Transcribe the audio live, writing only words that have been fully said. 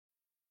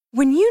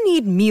When you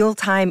need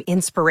mealtime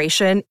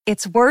inspiration,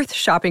 it's worth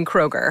shopping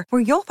Kroger,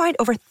 where you'll find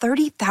over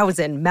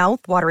 30,000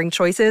 mouth-watering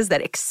choices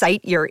that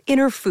excite your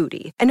inner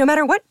foodie. And no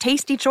matter what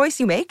tasty choice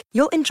you make,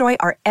 you'll enjoy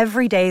our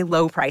everyday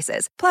low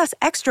prices, plus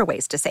extra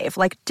ways to save,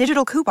 like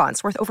digital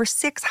coupons worth over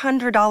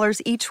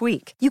 $600 each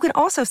week. You can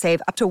also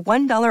save up to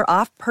 $1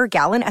 off per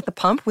gallon at the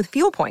pump with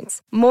fuel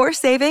points. More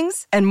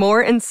savings and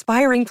more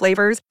inspiring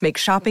flavors make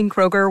shopping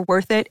Kroger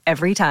worth it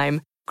every time.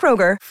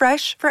 Kroger,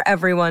 fresh for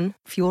everyone.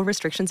 Fuel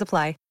restrictions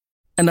apply.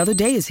 Another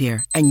day is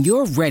here, and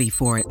you're ready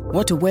for it.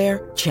 What to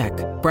wear? Check.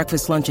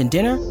 Breakfast, lunch, and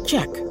dinner?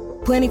 Check.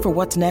 Planning for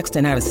what's next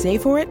and how to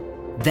save for it?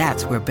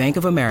 That's where Bank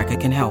of America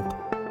can help.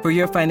 For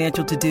your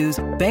financial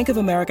to-dos, Bank of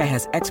America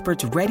has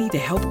experts ready to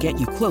help get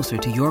you closer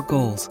to your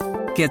goals.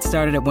 Get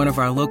started at one of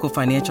our local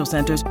financial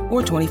centers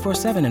or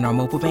 24/7 in our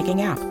mobile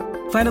banking app.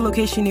 Find a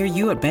location near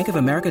you at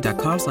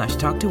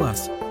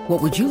bankofamerica.com/talktous. What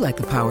would you like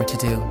the power to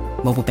do?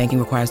 Mobile banking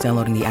requires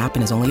downloading the app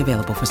and is only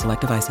available for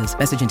select devices.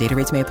 Message and data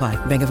rates may apply.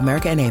 Bank of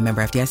America N.A.,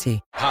 member FDIC.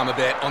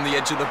 Palmerbet on the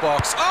edge of the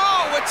box.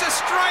 Oh, it's a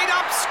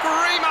straight-up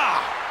screamer!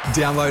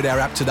 Download our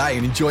app today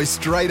and enjoy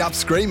straight-up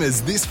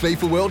screamers this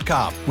FIFA World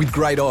Cup with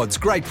great odds,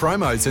 great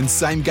promos and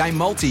same-game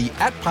multi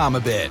at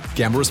Palmerbet.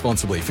 Gamble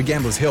responsibly. For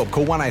Gamblers' Help,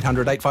 call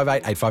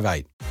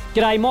 1-800-858-858.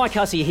 G'day, Mike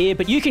Hussey here,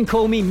 but you can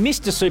call me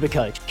Mr.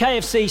 Supercoach.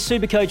 KFC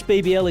Supercoach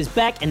BBL is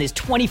back and there's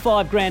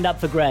 25 grand up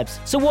for grabs.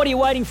 So what are you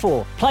waiting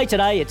for? Play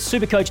today at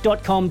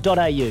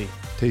supercoach.com.au.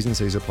 T's and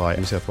C's apply.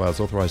 New South Wales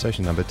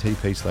authorisation number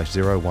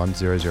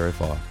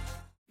TP/01005.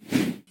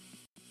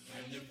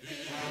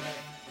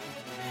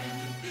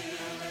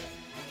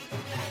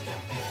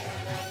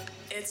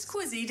 It's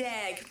Quizzy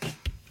Dag.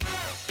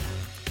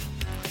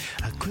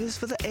 A quiz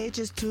for the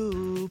ages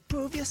to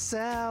prove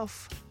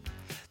yourself.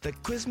 The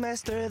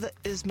quizmaster, the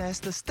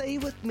ismaster, stay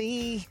with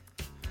me.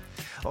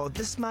 Or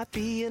this might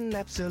be an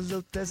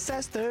absolute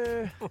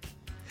disaster.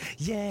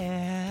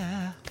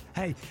 Yeah.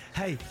 Hey,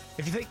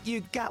 if you think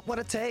you got what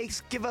it takes,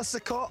 give us a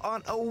call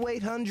on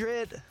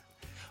 0800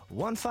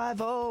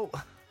 150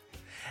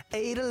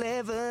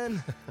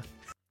 811.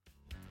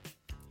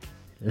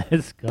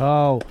 Let's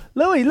go.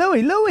 Louis.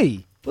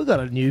 We've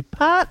got a new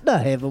partner,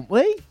 haven't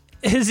we?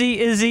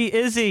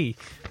 Izzy.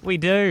 We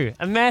do.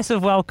 A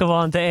massive welcome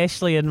on to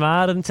Ashley and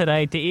Martin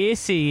today to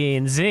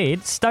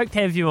SENZ. Stoked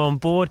to have you on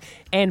board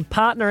and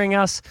partnering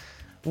us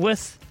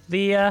with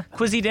the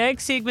Quizzy Dag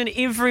segment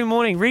every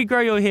morning.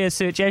 Regrow your hair,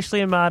 search Ashley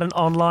and Martin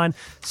online.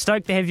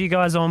 Stoked to have you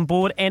guys on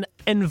board and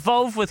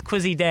involved with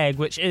Quizzy Dag,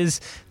 which is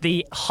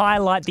the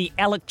highlight, the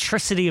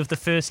electricity of the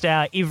first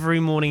hour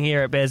every morning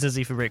here at Baz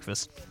Izzy for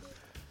breakfast.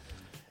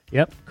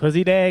 Yep,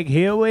 Quizzy Dag.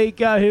 Here we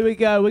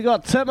go. We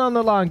got Tim on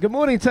the line. Good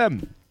morning,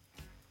 Tim.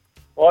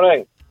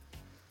 Morning.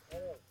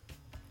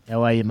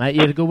 How are you, mate?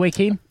 You had a good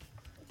weekend?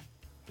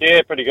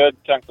 Yeah, pretty good.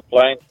 Can't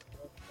complain.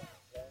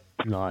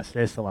 Nice,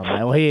 that's the one, mate.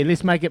 Well, here,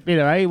 let's make it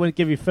better, eh? We'll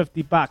give you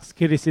 $50,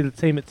 courtesy of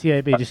the team at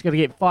TAB. Just got to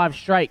get 5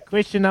 straight.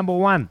 Question number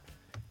 1.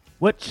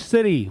 Which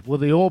city will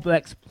the All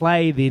Blacks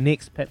play their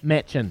next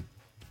match in?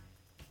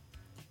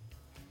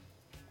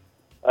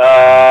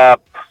 4,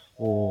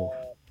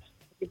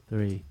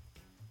 3,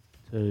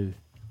 2,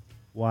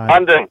 1.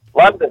 London.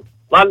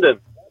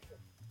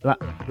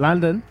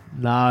 London?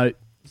 No.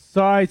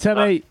 Sorry,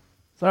 Timmy.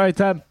 Sorry,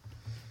 Tim.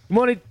 Good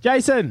morning,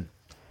 Jason.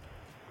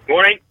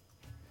 Morning.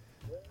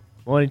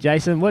 Morning,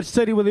 Jason. Which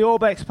city will the All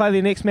Blacks play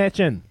their next match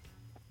in?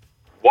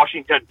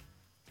 Washington.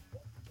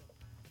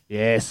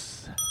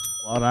 Yes.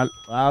 Well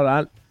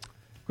done.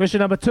 Question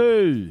number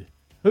 2.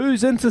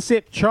 Whose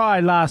intercept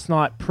try last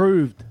night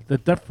proved the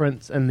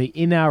difference in the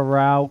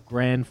NRL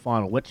Grand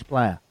Final? Which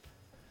player?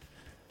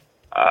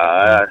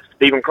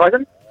 Stephen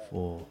Crichton.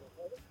 4.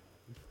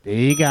 There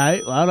you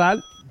go. Well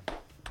done.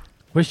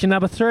 Question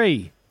number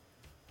 3.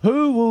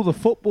 Who will the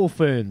football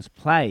ferns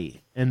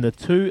play in the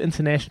 2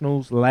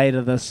 internationals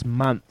later this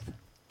month?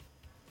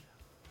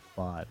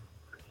 5,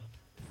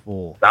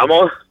 4,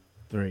 Samoa.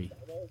 3.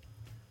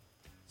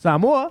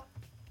 Samoa?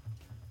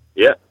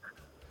 Yeah.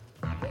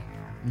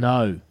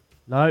 No.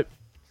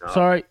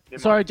 Sorry,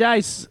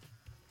 Jace.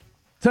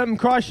 Tim in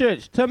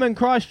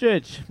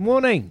Christchurch.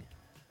 Morning.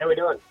 How we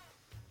doing?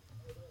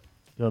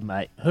 Good,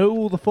 mate. Who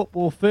will the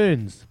football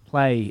ferns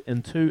play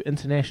in 2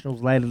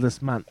 internationals later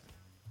this month?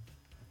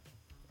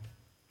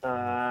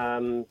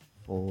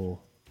 4,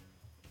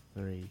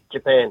 3.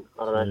 Japan.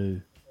 I don't know.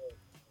 2,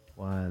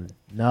 1.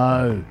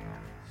 No.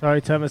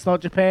 Sorry, Tim. It's not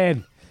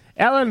Japan.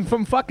 Alan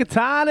from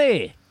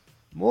Whakatane.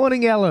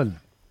 Morning, Alan.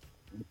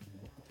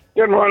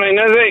 Good morning,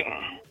 Izzy.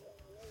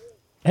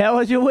 How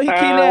was your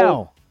weekend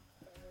now?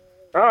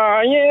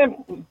 Yeah,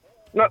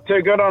 not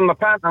too good on the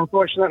punt,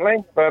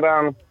 unfortunately. But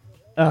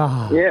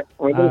yeah,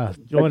 we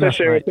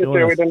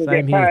didn't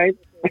get paid.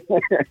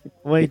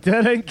 We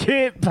didn't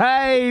get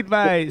paid,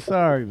 mate.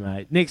 Sorry,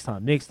 mate. Next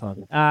time.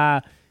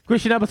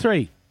 Question number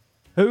 3.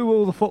 Who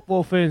will the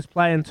football ferns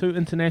play in 2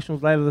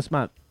 internationals later this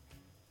month?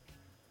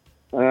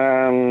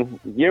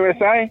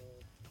 USA?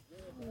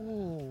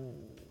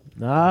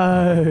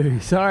 No.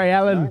 Sorry,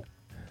 Alan. No.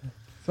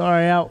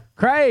 Sorry, Al.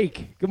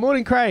 Craig. Good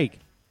morning, Craig.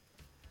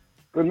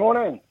 Good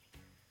morning.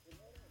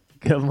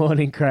 Good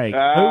morning, Craig.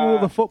 Who will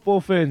the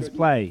football ferns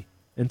play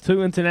in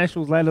 2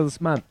 internationals later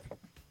this month?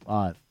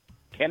 5,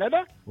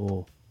 Canada?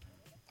 4,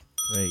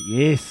 3.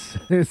 Yes,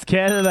 it's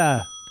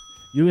Canada.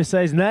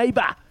 USA's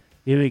neighbour.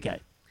 Here we go.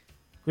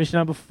 Question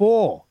number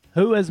 4.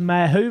 Who has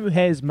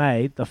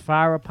made the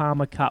Farah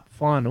Palmer Cup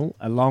final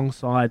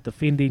alongside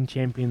defending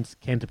champions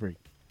Canterbury?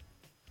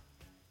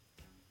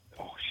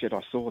 Oh, shit, I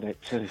saw that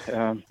too.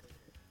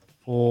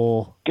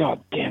 4.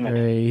 God damn it.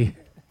 3,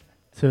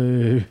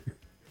 2,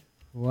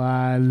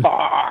 1.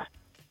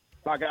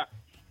 Bugger.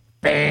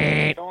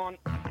 Bang. Gone.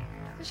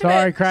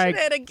 Sorry, Craig.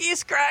 Should have had a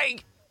guess,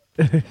 Craig.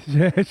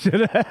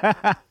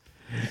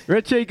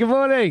 Richie, good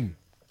morning.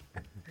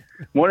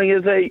 Morning,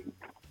 Izzy.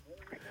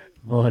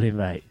 Morning,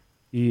 mate.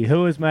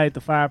 Who has made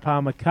the Farah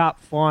Palmer Cup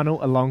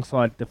final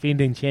alongside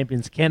defending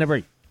champions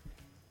Canterbury?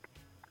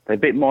 They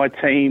beat my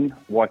team,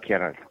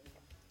 Waikato.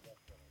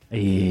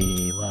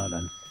 Yeah, well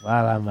done.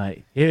 Well done,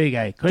 mate. Here we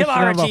go. Question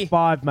on, number Richie.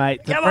 5,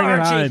 mate. To Come bring on,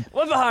 it Richie. home.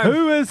 Whip it home.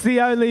 Who is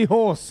the only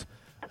horse?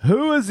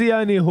 Who is the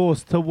only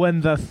horse to win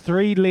the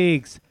 3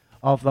 legs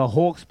of the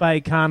Hawke's Bay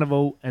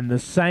Carnival in the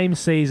same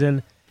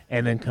season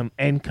and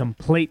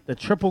complete the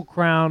Triple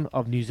Crown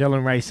of New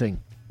Zealand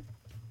racing?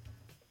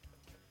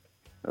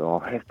 I'll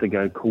have to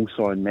go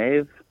Coolside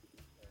Mav.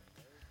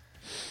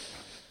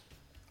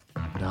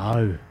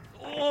 No.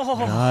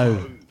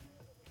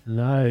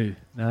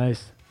 No.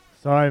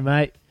 Sorry,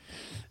 mate.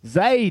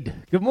 Zaid.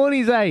 Good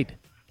morning, Zaid.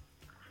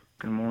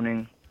 Good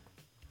morning.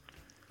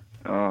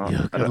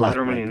 Yeah, I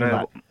don't really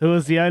know. Who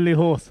is the only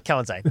horse? Come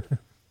on, Zaid.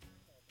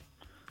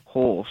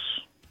 Horse.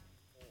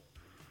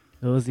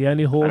 Who is the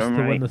only horse to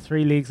really- win the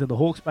 3 legs of the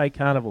Hawke's Bay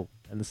Carnival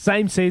in the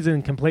same season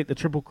and complete the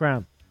Triple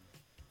Crown?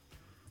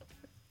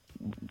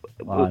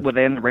 Were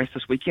they in the race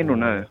this weekend or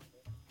no?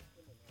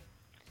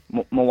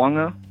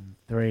 Mwanga?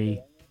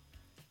 3,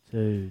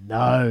 2,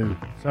 no.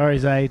 Sorry,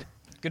 Zaid.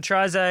 Good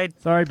try, Zaid.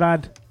 Sorry,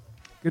 bud.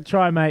 Good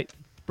try, mate.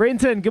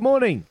 Brenton, good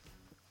morning.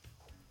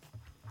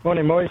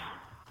 Morning, boys.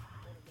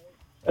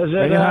 Is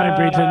Bring it home,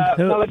 Brenton.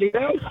 Who- Melody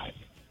Bell?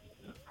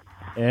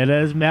 It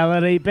is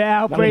Melody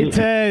Bell,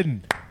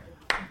 Brenton.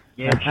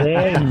 Yes, it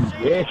is.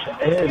 Yes,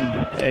 it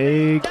is.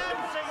 Hey,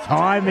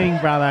 timing,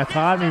 brother.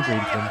 Timing,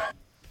 Brenton.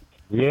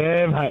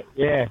 Yeah, mate.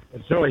 Yeah,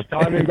 it's always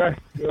timing, bro.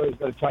 You always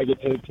got to take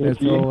it to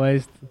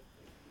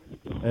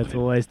It's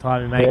always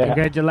timing, mate. Yeah.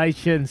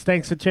 Congratulations.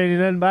 Thanks for tuning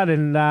in, bud,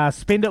 and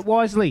spend it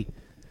wisely.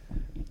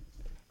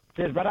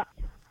 Cheers, brother.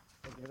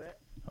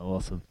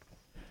 Awesome.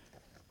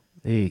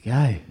 There you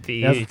go. For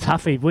That was you. a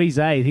toughie. Wee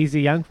Zaid. He's a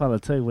young fella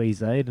too, Wee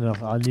Zaid, and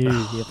I knew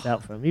he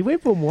felt for him. He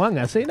went for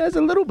Mwanga, so he knows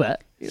a little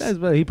bit. He knows,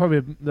 but he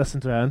probably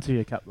listened to our interview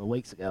a couple of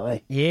weeks ago, eh?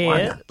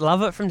 Yeah,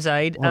 love it from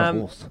Zaid. What a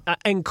horse.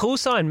 And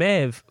Coolside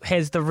Mav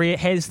has the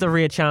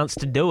rare chance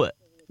to do it,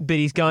 but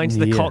he's going to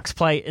the Yeah. Cox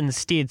Plate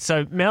instead.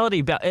 So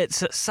Melody,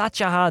 it's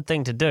such a hard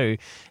thing to do.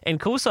 And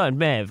Coolside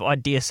Mav, I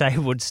dare say,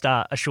 would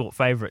start a short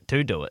favourite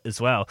to do it as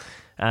well.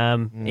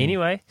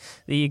 Anyway,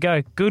 there you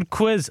go. Good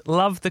quiz.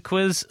 Love the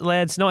quiz,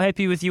 lads. Not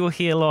happy with your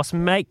hair loss?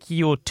 Make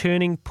your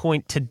turning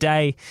point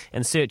today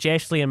and search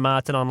Ashley and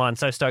Martin online.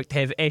 So stoked to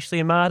have Ashley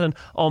and Martin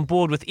on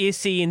board with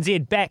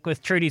SCNZ. Back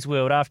with Trudy's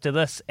World after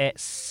this at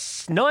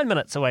 9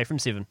 minutes away from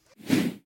 7.